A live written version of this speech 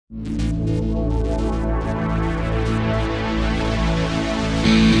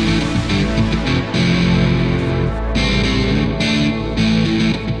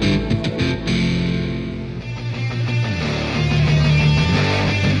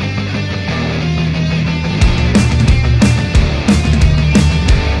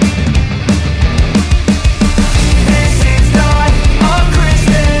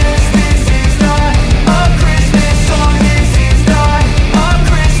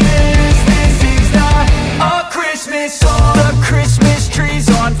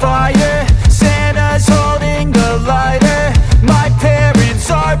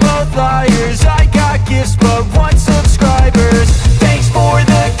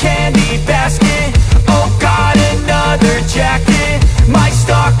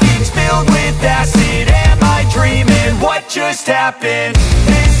Just happened.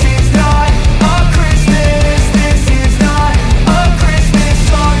 This is not a Christmas. This is not a Christmas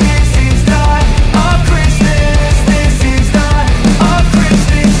song. This is not a Christmas. This is not a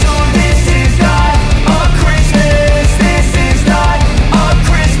Christmas song. This is not a Christmas. This is not a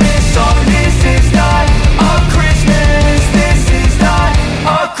Christmas song. This is not a Christmas. This is not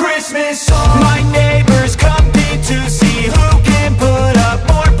a Christmas song. My neighbors compete to see who can put up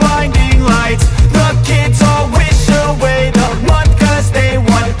more blinding lights. The kids all wish away the month 'cause they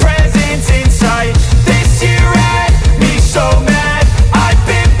want presents in sight. This year had me so mad, I've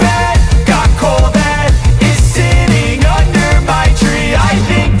been bad, got coal that is sitting under my tree. I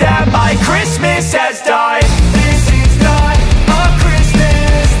think that my Christmas has died. This is not a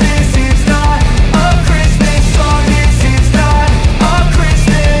Christmas. This is not a Christmas song. This is not a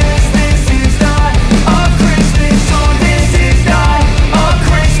Christmas. This is not a Christmas song. This is not a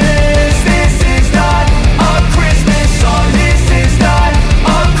Christmas. This is not a Christmas song. This is not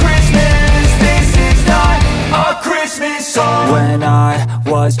a Christmas. This is not a Christmas song. When I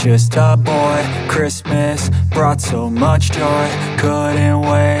was just a boy, Christmas brought so much joy. Couldn't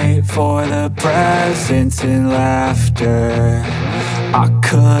wait for the presents and laughter. I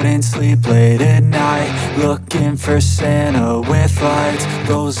couldn't sleep late at night, looking for Santa with lights.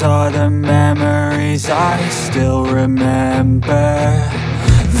 Those are the memories I still remember.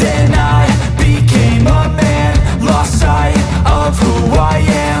 Then I became a man, lost sight of who I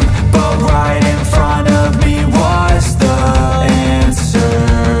am, but right in front of me was the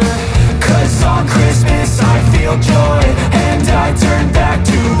answer. 'Cause on Christmas I feel joy, and I turn back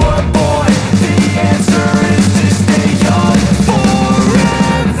to a boy. The answer is to stay young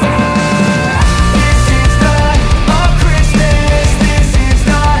forever. This is not a Christmas. This is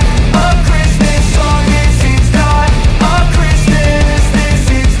not a Christmas song. This is not a Christmas. This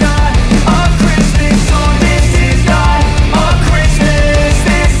is not a Christmas song. This is not a Christmas.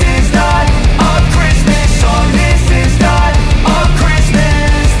 This is not a Christmas song. This is not a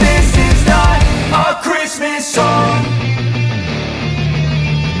Christmas. This is not a Christmas song.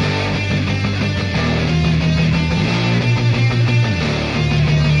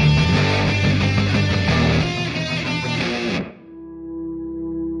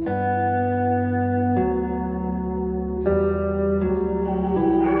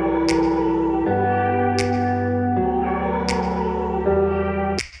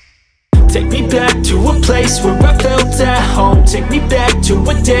 Take me back to a place where I felt at home. Take me back to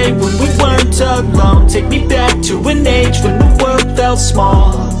a day when we weren't alone. Take me back to an age when the world felt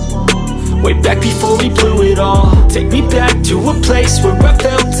small. Way back before we blew it all. Take me back to a place where I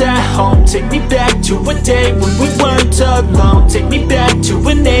felt at home. Take me back to a day when we weren't alone. Take me back to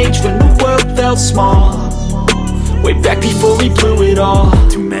an age when the world felt small. Way back before we blew it all.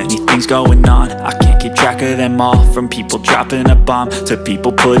 Too many things going on, I can't keep track of them all. From people dropping a bomb to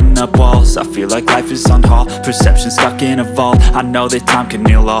people putting up walls. I feel like life is on hold, perception stuck in a vault. I know that time can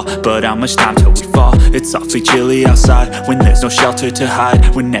heal all, but how much time till we fall? It's awfully chilly outside, when there's no shelter to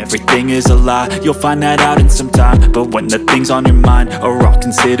hide. When everything is a lie, you'll find that out in some time. But when the things on your mind are all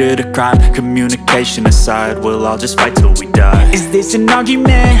considered a crime, communication aside, we'll all just fight till we die. Is this an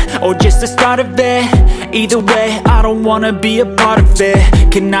argument, or just the start of it? Either way, I don't wanna be a part of it.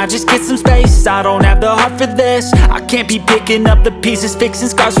 Can I just get some space? I don't have the heart for this. I can't be picking up the pieces, fixing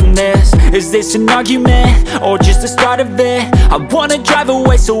scars from this. Is this an argument, or just the start of it? I wanna drive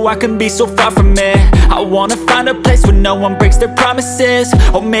away so I can be so far from it. I wanna find a place where no one breaks their promises,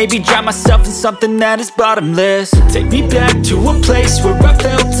 or maybe drown myself in something that is bottomless. Take me back to a place where I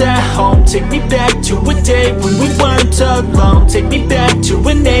felt at home. Take me back to a day when we weren't alone. Take me back to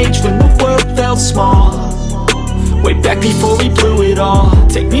an age when the world felt small. Way back before we blew it all.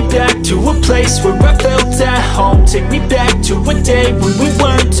 Take me back to a place where I felt at home. Take me back to a day when we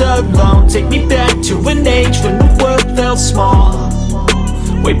weren't alone. Take me back to an age when the world felt small.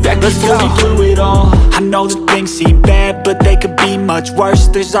 way back before we blew it all. I know that things seem bad, but they could be much worse.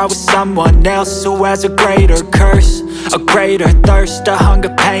 There's always someone else who has a greater curse, a greater thirst, a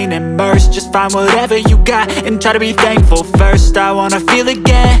hunger, pain, and mercy. Just find whatever you got and try to be thankful first. I wanna feel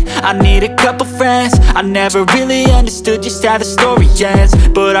again, I need a couple friends. I never really understood just how the story ends,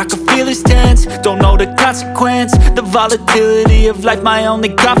 but I can feel it's tense, don't know the consequence. The volatility of life, my only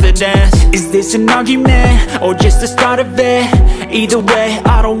confidence. Is this an argument, or just the start of it? Either way,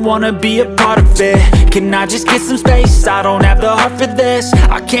 I don't wanna be a part of it. Can I just get some space? I don't have the heart for this.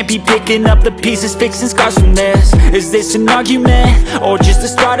 I can't be picking up the pieces, fixing scars from this. Is this an argument, or just the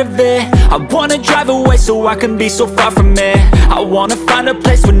start of it? I wanna drive away so I can be so far from it. I wanna find a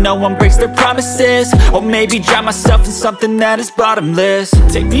place where no one breaks their promises, or maybe drown myself in something that is bottomless.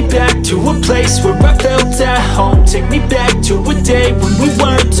 Take me back to a place where I felt at home. Take me back to a day when we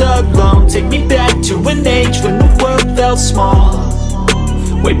weren't alone. Take me back to an age when the world felt small,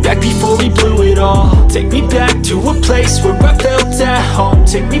 way back before we blew it all. Take me back to a place where I felt at home.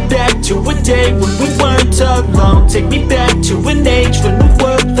 Take me back to a day when we weren't alone. Take me back to an age when the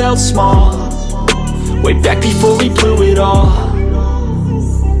world felt small, way back before we blew it all.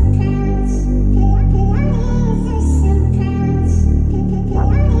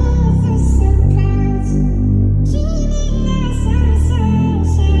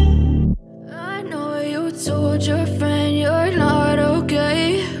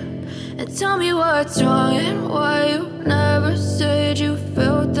 Tell me what's wrong and why you never said you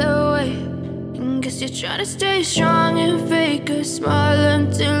felt that way. And guess you're trying to stay strong and fake a smile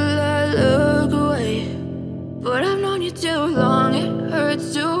until I look away. But I've known you too long, it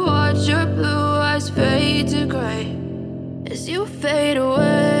hurts to watch your blue eyes fade to gray as you fade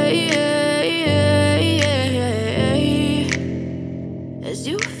away, as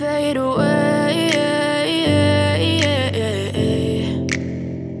you fade away.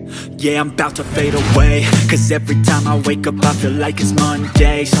 Yeah, I'm about to fade away, cause every time I wake up I feel like it's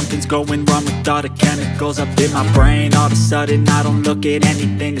Monday. Something's going wrong with all the chemicals up in my brain. All of a sudden I don't look at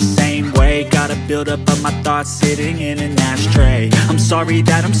anything the same way. Got a buildup of my thoughts sitting in an ashtray. I'm sorry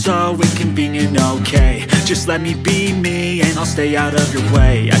that I'm so inconvenient, okay. Just let me be me and I'll stay out of your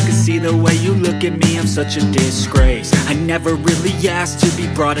way. I can see the way you look at me, I'm such a disgrace. I never really asked to be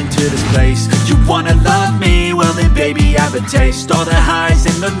brought into this place. You wanna love me? Well then baby I have a taste. All the highs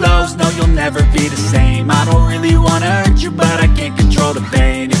and the lows, no, you'll never be the same. I don't really wanna hurt you, but I can't control the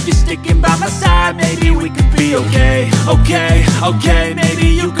pain. If you're sticking by my side, maybe we could be okay. Okay, okay, maybe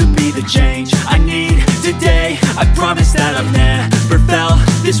you could be the change I need today. I promise that I've never felt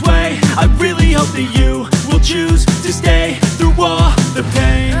this way. I really hope that you will choose to stay through all the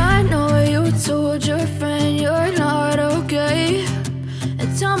pain. I know you told your friend you're not okay,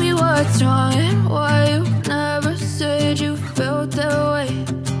 and tell me what's wrong and why you never said you felt that way.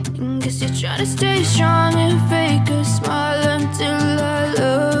 Guess you're trying to stay strong and fake a smile until I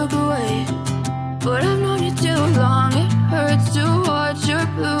look away. But I've known you too long, it hurts to watch your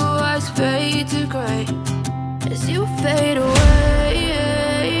blue eyes fade to gray as you fade away,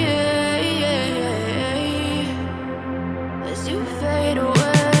 as you fade away,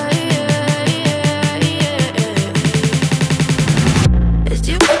 as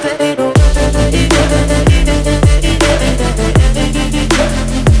you fade away.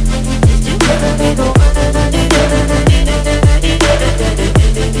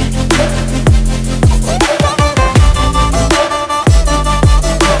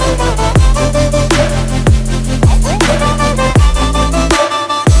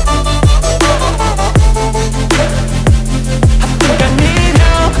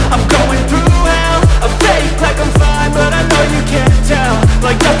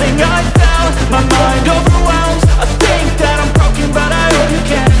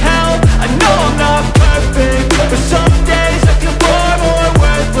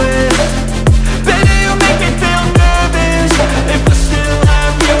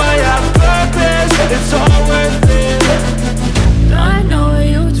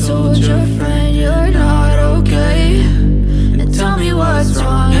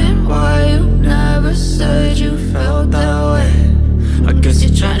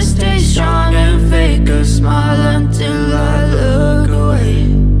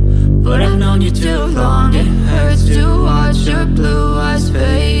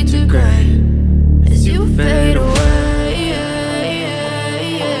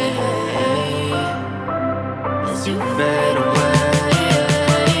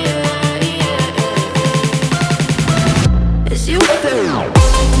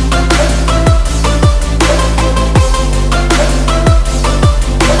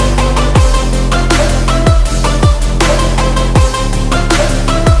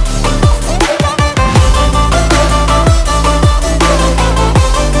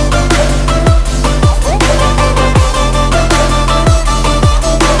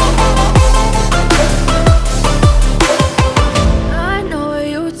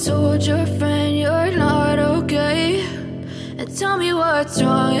 Tell me what's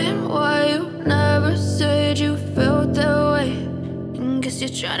wrong and why you never said you felt that way. And guess you're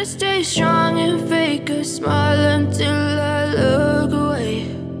trying to stay strong and fake a smile until I look away.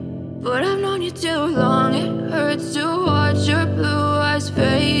 But I've known you too long, it hurts to watch your blue eyes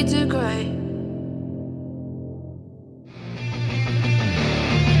fade to gray.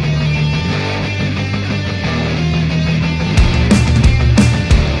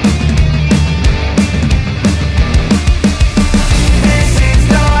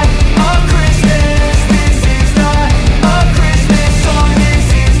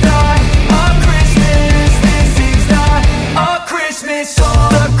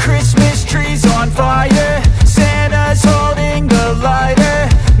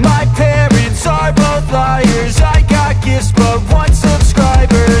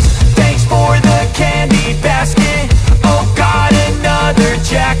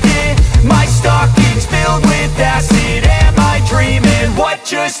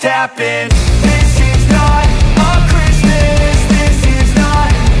 Just happened. This is not a Christmas. This is not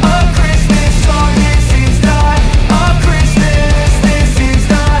a Christmas song. This is not a Christmas. This is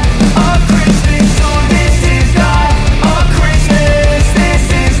not a Christmas song. This is not a Christmas. This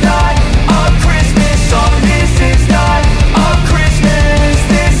is not a Christmas song. This is not a Christmas.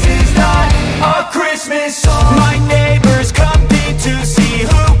 This is not a Christmas song. My neighbors compete to see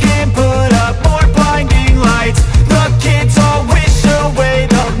who can put up more blinding lights. The kids all wish away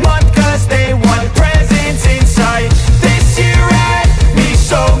the month 'cause they want presents in sight. This year had me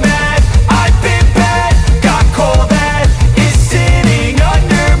so mad, I've been bad, got coal that is sitting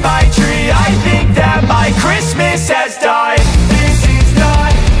under my tree. I think that my Christmas has died. This is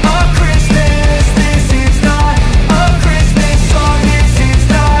not a Christmas. This is not a Christmas song. This is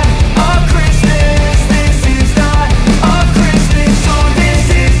not a Christmas. This is not a Christmas song. This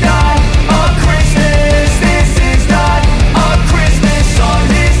is not a Christmas. This is not a Christmas song.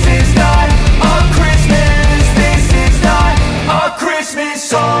 This is not a Christmas. This is not a Christmas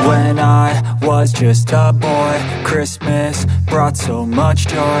song. When I was just a boy, Christmas brought so much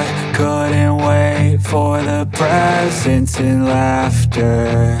joy. Couldn't wait for the presents and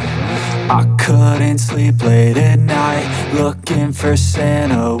laughter. I couldn't sleep late at night, looking for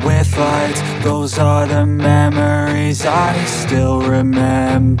Santa with lights. Those are the memories I still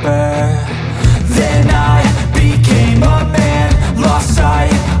remember. Then I became a man, lost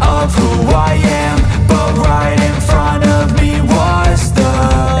sight of who I am. But right in front of me was the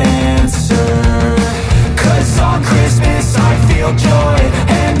answer. 'Cause on Christmas I feel joy,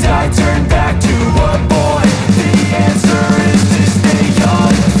 and I turn back to a boy. The answer is to stay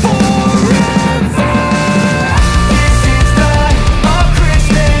young forever. This is not a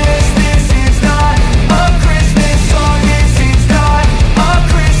Christmas. This is not a Christmas song. This is not a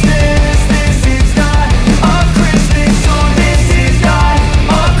Christmas. This is not a Christmas song. This is not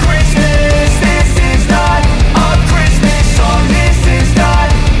a Christmas. This is not a Christmas song. This is not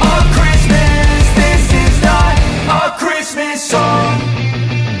a Christmas. This is not a Christmas song.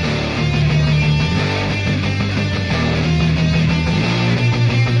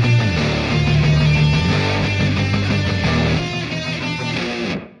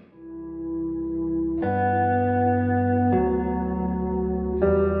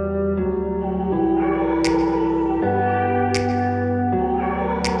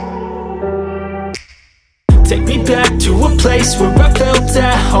 Take me back to a place where I felt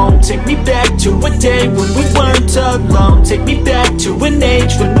at home. Take me back to a day when we weren't alone. Take me back to an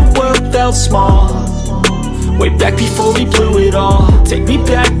age when the world felt small. Way back before we blew it all. Take me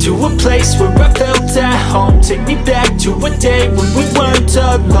back to a place where I felt at home. Take me back to a day when we weren't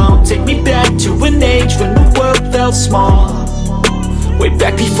alone. Take me back to an age when the world felt small. Way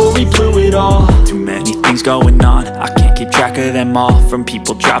back before we blew it all. Too many things going on, I can't keep track of them all. From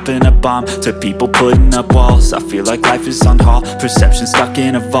people dropping a bomb to people putting up walls. I feel like life is on hold, perception stuck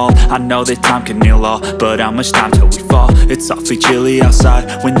in a vault. I know that time can heal all, but how much time till we fall? It's awfully chilly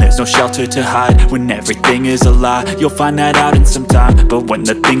outside, when there's no shelter to hide. When everything is a lie, you'll find that out in some time. But when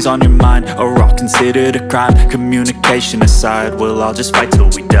the things on your mind are all considered a crime, communication aside, we'll all just fight till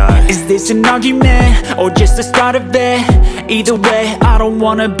we die. Is this an argument, or just the start of it? Either way, I don't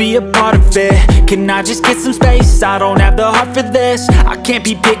wanna be a part of it. Can I just get some space? I don't have the heart for this. I can't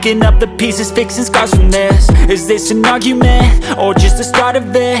be picking up the pieces, fixing scars from this. Is this an argument, or just the start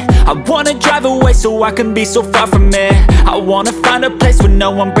of it? I wanna drive away so I can be so far from it. I wanna find a place where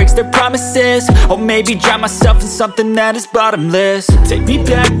no one breaks their promises. Or maybe drown myself in something that is bottomless. Take me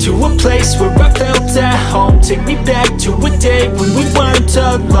back to a place where I felt at home. Take me back to a day when we weren't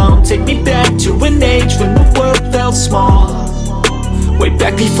alone. Take me back to an age when the world felt small. way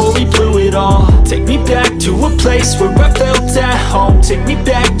back before we blew it all. Take me back to a place where I felt at home. Take me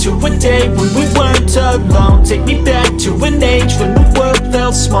back to a day when we weren't alone. Take me back to an age when the world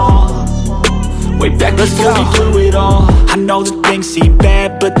felt small, way back before we blew it all. I know that things seem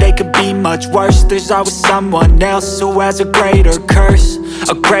bad, but they could be much worse. There's always someone else who has a greater curse,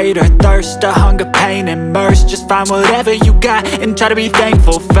 a greater thirst, a hunger, pain, and mercy. Just find whatever you got and try to be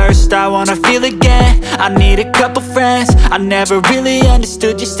thankful first. I wanna feel again, I need a couple friends. I never really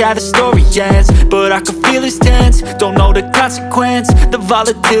understood just how the story ends, but I can feel it's tense, don't know the consequence. The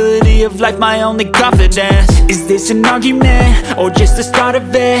volatility of life, my only confidence. Is this an argument, or just the start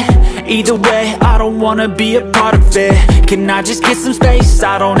of it? Either way, I don't wanna be a part of it. Can I just get some space?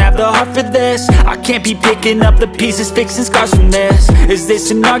 I don't have the heart for this. I can't be picking up the pieces, fixing scars from this. Is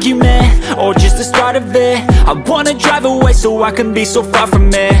this an argument, or just the start of it? I wanna drive away so I can be so far from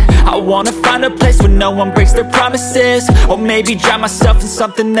it. I wanna find a place where no one breaks their promises, or maybe drown myself in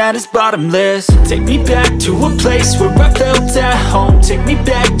something that is bottomless. Take me back to a place where I felt at home. Take me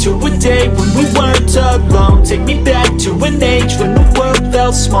back to a day when we weren't alone. Take me back to an age when the world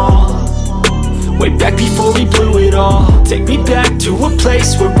felt small, way back before we blew it all. Take me back to a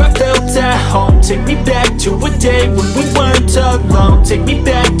place where I felt at home. Take me back to a day when we weren't alone. Take me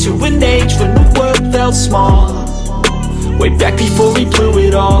back to an age when the world felt small, way back before we blew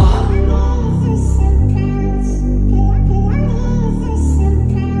it all.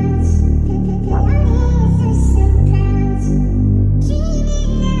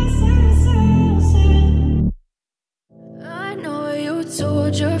 I know you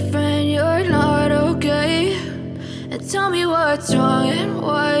told your friend you're not okay, and tell me what's wrong and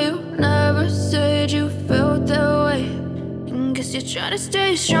why you never said you felt that way. And guess you're trying to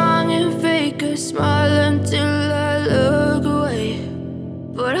stay strong and fake a smile until I look away.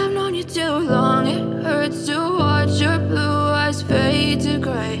 But I've known you too long, it hurts to watch your blue eyes fade to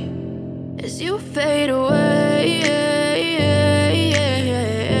gray as you fade away,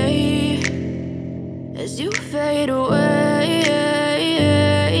 as you fade away.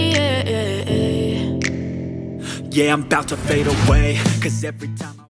 Yeah, I'm about to fade away, 'cause every time